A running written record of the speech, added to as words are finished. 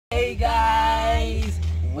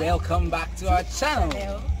welcome back to our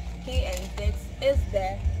channel. He and this is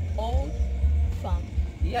the old farm.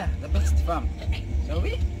 Yeah, the best farm. Shall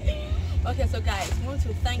we? Okay, so guys, we want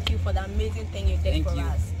to thank you for the amazing thing you did for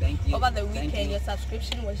us. Thank you. Over the weekend, your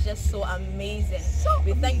subscription was just so amazing.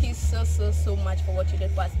 We amazing. thank you so much for what you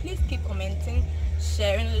did for us. Please keep commenting,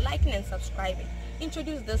 sharing, liking, and subscribing.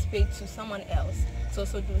 Introduce this page to someone else to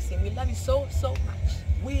also do the same. We love you so much.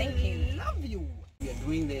 Thank you. Love you. We are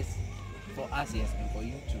doing this for us, yes, and for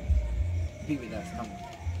you to be with us. Come on,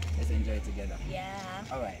 let's enjoy it together. Yeah.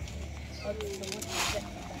 All right. Okay, so what is that?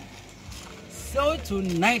 So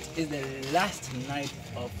tonight is the last night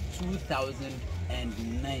of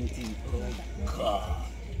 2019. Oh God.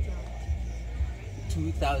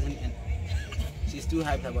 2000 and she's too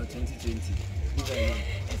hyped about 2020.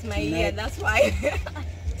 It's my year, that's why.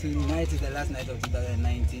 Tonight is the last night of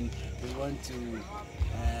 2019. We want to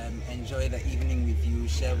enjoy the evening with you,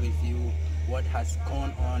 share with you what has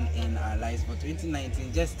gone on in our lives for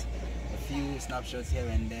 2019. Just a few snapshots here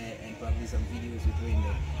and there, and probably some videos we throw in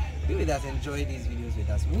there. Be with us, enjoy these videos with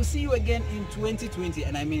us. We'll see you again in 2020,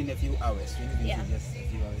 and I mean in a few hours. 2020 Yeah. is just a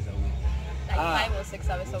few hours away. Like 5 or 6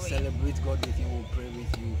 hours We'll away. celebrate God with you, we'll pray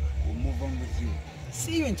with you, we'll move on with you.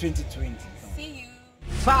 See you in 2020. See you.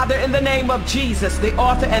 Father, in the name of Jesus, the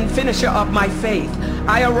author and finisher of my faith,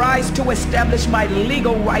 I arise to establish my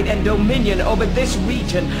legal right and dominion over this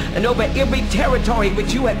region and over every territory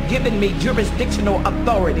which you have given me jurisdictional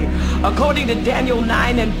authority. According to Daniel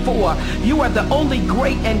 9:4, you are the only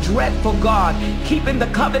great and dreadful God, keeping the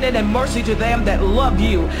covenant and mercy to them that love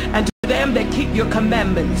you and to them that keep your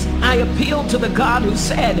commandments. I appeal to the God who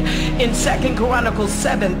said in 2 Chronicles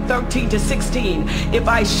 7:13-16, if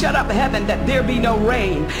I shut up heaven that there be no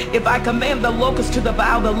rain, if I command the locusts to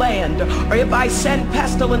devour the land, or if I send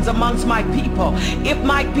pestilence amongst my people, if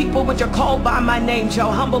my people which are called by my name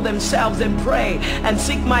shall humble themselves and pray and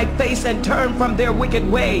seek my face and turn from their wicked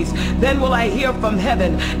ways, then will I hear from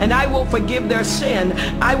heaven and I will forgive their sin.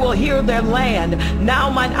 I will hear their land. Now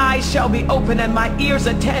mine eyes shall be open and my ears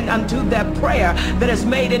attend unto that prayer that is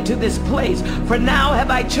made into this place. For now have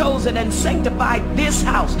I chosen and sanctified this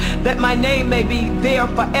house, that my name may be there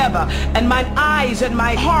forever, and mine eyes and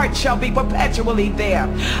my heart shall be perpetually there.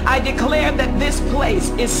 I declare that this place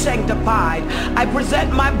is sanctified. I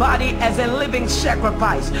present my body as a living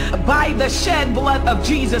sacrifice. By the shed blood of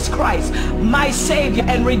Jesus Christ, my Savior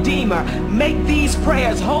and Redeemer, make these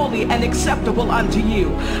prayers holy and acceptable unto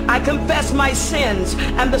you. I confess my sins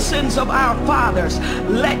and the sins of our fathers.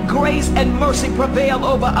 Let grace and mercy prevail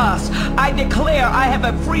over us. I declare I have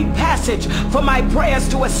a free passage for my prayers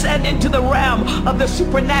to ascend into the realm of the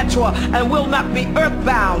supernatural and will not be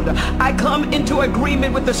earthbound. I come into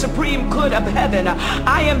agreement with the supreme good of heaven.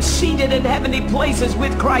 I am seated in heavenly places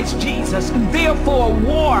with Christ Jesus. Therefore,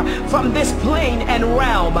 war from this plane and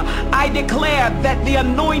realm. I declare that the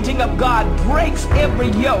anointing of God breaks every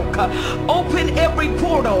yoke. Open every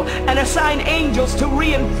portal and assign angels to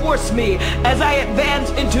reinforce me as I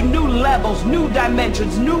advance into new levels, new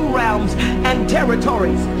dimensions, new realms and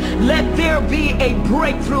territories. Let there be a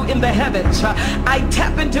breakthrough in the heavens. I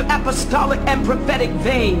tap into apostolic and prophetic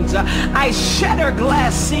veins. I shatter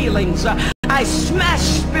glass ceilings. I smash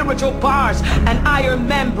spiritual bars and iron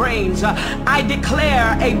membranes. I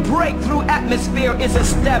declare a breakthrough atmosphere is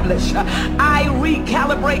established. I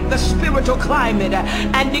recalibrate the spiritual climate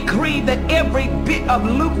and decree that every bit of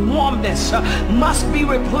lukewarmness must be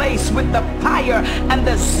replaced with the fire and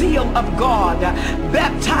the zeal of God.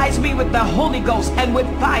 Baptize me with the Holy Ghost and with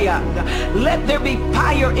fire. Let there be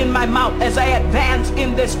fire in my mouth as I advance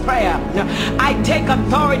in this prayer. I take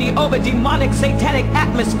authority over demonic satanic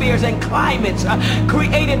atmospheres and climates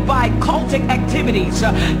created by cultic activities,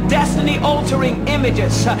 destiny-altering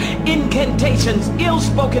images, incantations,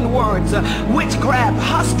 ill-spoken words, witchcraft,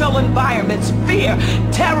 hostile environments, fear,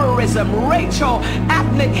 terrorism, racial,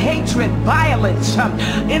 ethnic hatred, violence.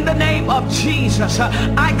 In the name of Jesus,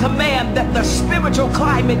 I command that the spiritual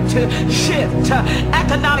climate to shift,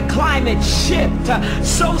 economic climate shift,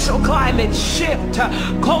 social climate shift,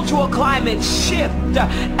 cultural climate shift,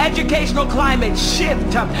 educational climate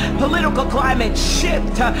shift, political climate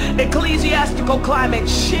shift, ecclesiastical climate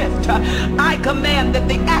shift. I command that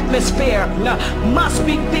the atmosphere must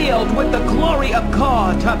be filled with the glory of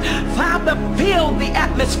God. Father, fill the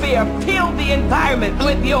atmosphere, fill the environment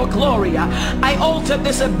with your glory. I alter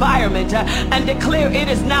this environment and declare it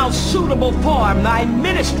is now suitable for my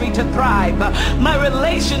ministry to thrive, my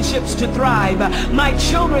relationships to thrive, my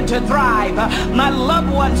children to thrive, my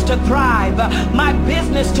loved ones to thrive, my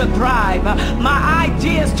business to thrive, my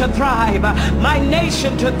ideas to thrive. thrive, my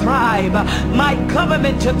nation to thrive, my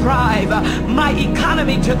government to thrive, my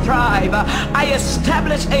economy to thrive. I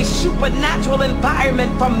establish a supernatural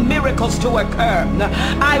environment for miracles to occur.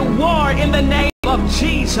 I war in the name of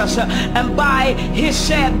Jesus, and by his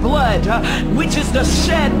shed blood, which is the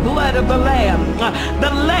shed blood of the Lamb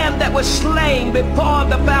that was slain before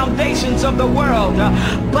the foundations of the world,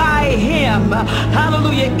 by him,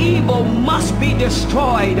 hallelujah, evil must be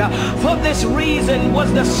destroyed. For this reason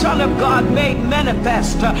was the Son of God made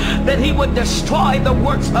manifest, that he would destroy the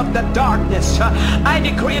works of the darkness. I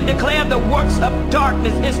decree and declare the works of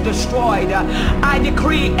darkness is destroyed. I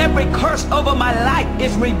decree every curse over my life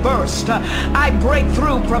is reversed. I break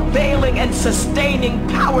through prevailing and sustaining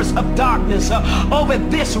powers of darkness over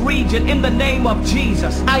this region in the name of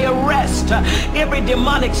Jesus. I arrest every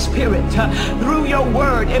demonic spirit through your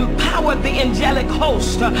word. Empower the angelic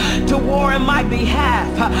host to war in my behalf.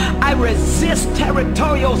 I resist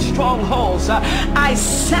territorial strongholds. I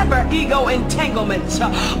sever ego entanglements.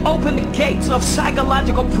 Open the gates of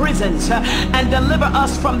psychological prisons and deliver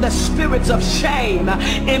us from the spirits of shame,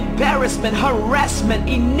 embarrassment, harassment,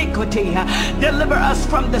 iniquity. Deliver us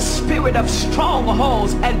from the spirit of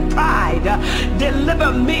strongholds and pride.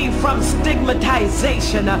 Deliver me from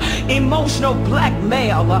stigmatization, emotional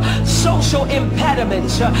blackmail, social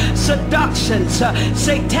impediments, seductions,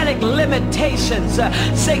 satanic limitations,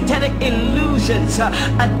 satanic illusions,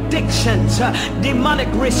 addictions, demonic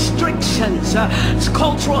restrictions,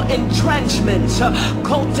 cultural entrenchments,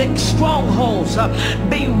 cultic strongholds,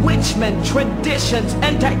 bewitchment, traditions,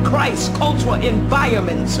 antichrist, cultural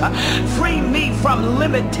environments. Free me from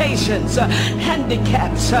limitations,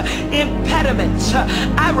 handicaps, impediments.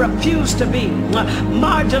 I refuse to be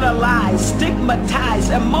marginalized,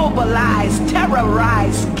 stigmatized, immobilized,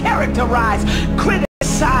 terrorized, characterized,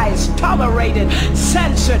 criticized, tolerated,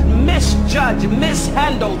 censored, misjudged,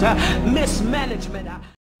 mishandled, mismanagement.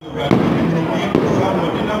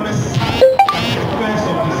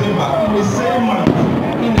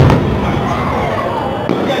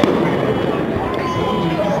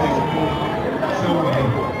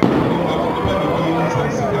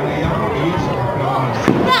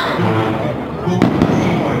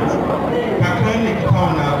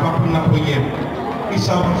 It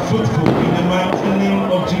shall be fruitful in the mighty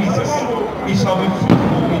name of Jesus. It shall be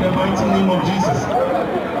fruitful in the mighty name of Jesus.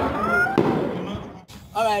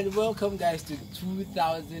 Alright, welcome guys to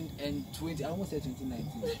 2020. I almost said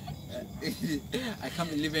 2019. I can't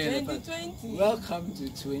believe it. 2020. Welcome to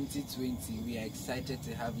 2020. We are excited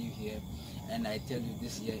to have you here, and I tell you,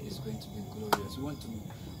 this year is going to be glorious. We want to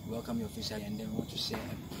welcome you officially, and then we want to share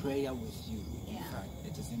a prayer with you. In fact,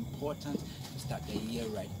 it is important to start the year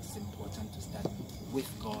right. It's important to start with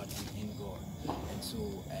God and in God. And so,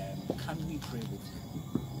 can we pray with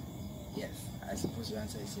you? Yes, I suppose your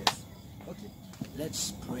answer is yes. Okay,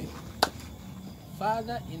 let's pray.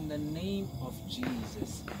 Father, in the name of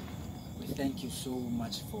Jesus, we thank you so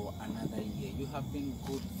much for another year. You have been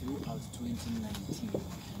good throughout 2019.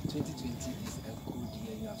 2020 is a good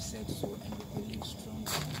year, you have said so, and we believe strongly.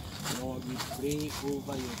 Lord, we pray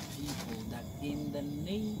over your people that in the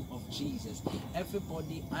name of Jesus,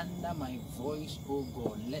 everybody under my voice, oh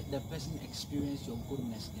God, let the person experience your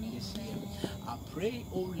goodness in this year. I pray,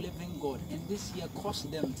 oh living God, in this year, cause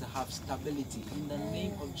them to have stability in the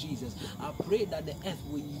name of Jesus. I pray that the earth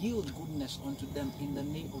will yield goodness unto them in the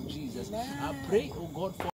name of Jesus. I pray, oh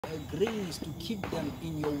God, for a grace to keep them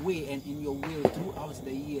in your way and in your will throughout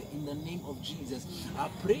the year in the name of Jesus. I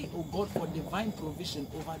pray, oh God, for divine provision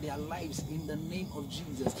over their lives in the name of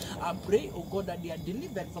Jesus. I pray, oh God, that they are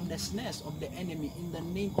delivered from the snares of the enemy in the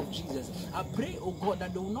name of Jesus. I pray, oh God,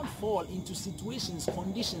 that they will not fall into situations,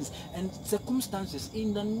 conditions, and circumstances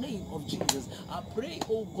in the name of Jesus. I pray,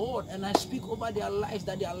 oh God, and I speak over their lives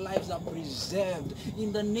that their lives are preserved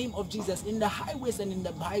in the name of Jesus. In the highways and in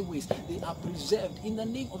the byways, they are preserved in the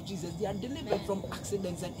name of Jesus. They are delivered from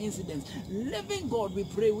accidents and incidents. Living God, we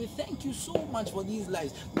pray, we thank you so much for these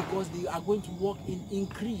lives, because they are going to walk in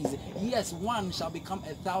increase. Yes, one shall become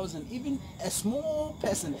 1,000. Even a small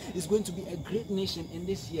person is going to be a great nation in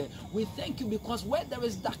this year. We thank you, because where there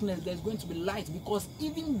is darkness, there's going to be light, because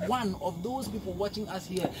even one of those people watching us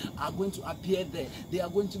here are going to appear there. There are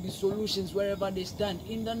going to be solutions wherever they stand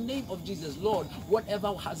in the name of Jesus. Lord,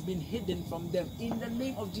 whatever has been hidden from them, in the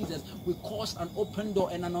name of Jesus, we cause an open door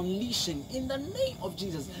and an unleashing in the name of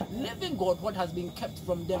Jesus. Living God, what has been kept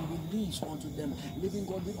from them, release unto them. Living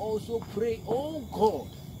God, we also pray, oh God,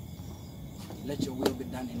 let your will be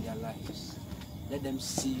done in their lives. Let them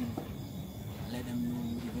see you. Let them know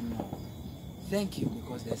you even more. Thank you,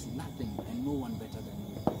 because there's nothing and no one better than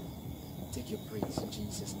you. Take your praise in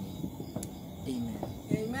Jesus' name. Amen.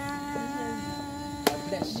 Amen. God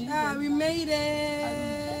bless you. Ah, we made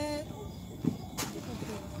it.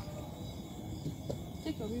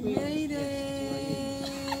 We made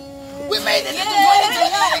it. We made it.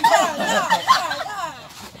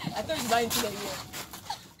 I thought you were into the year.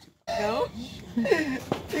 No?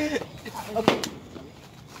 Okay.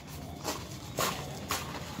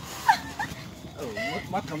 Oh,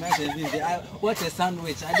 what commercial is this? What a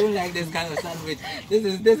sandwich! I don't like this kind of sandwich. This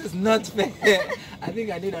is not fair. I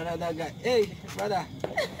think I need another guy. Hey, brother.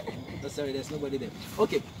 Oh, sorry, there's nobody there.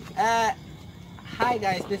 Okay. Hi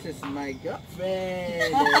guys, this is my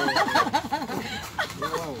girlfriend.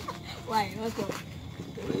 Wow. Why? What's up?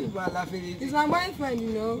 Why you laughing? It's my boyfriend, you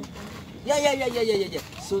know. Yeah.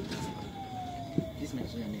 So, please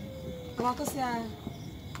mention your name. Amakosia.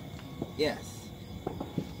 Yes.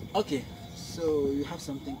 Okay. So you have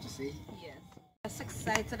something to say? Yes. I'm so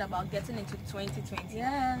excited about getting into 2020.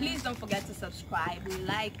 Yeah. Please don't forget to subscribe,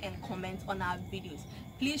 like, and comment on our videos.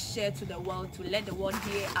 Please share to the world to let the world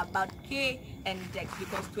hear about K and Dex,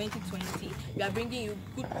 because 2020 we are bringing you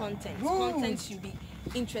good content. Content you'll be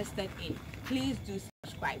interested in. Please do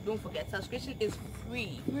subscribe. Don't forget, subscription is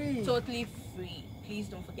free. Totally free. Please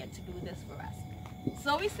don't forget to do this for us.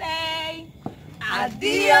 So we say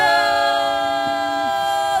adios.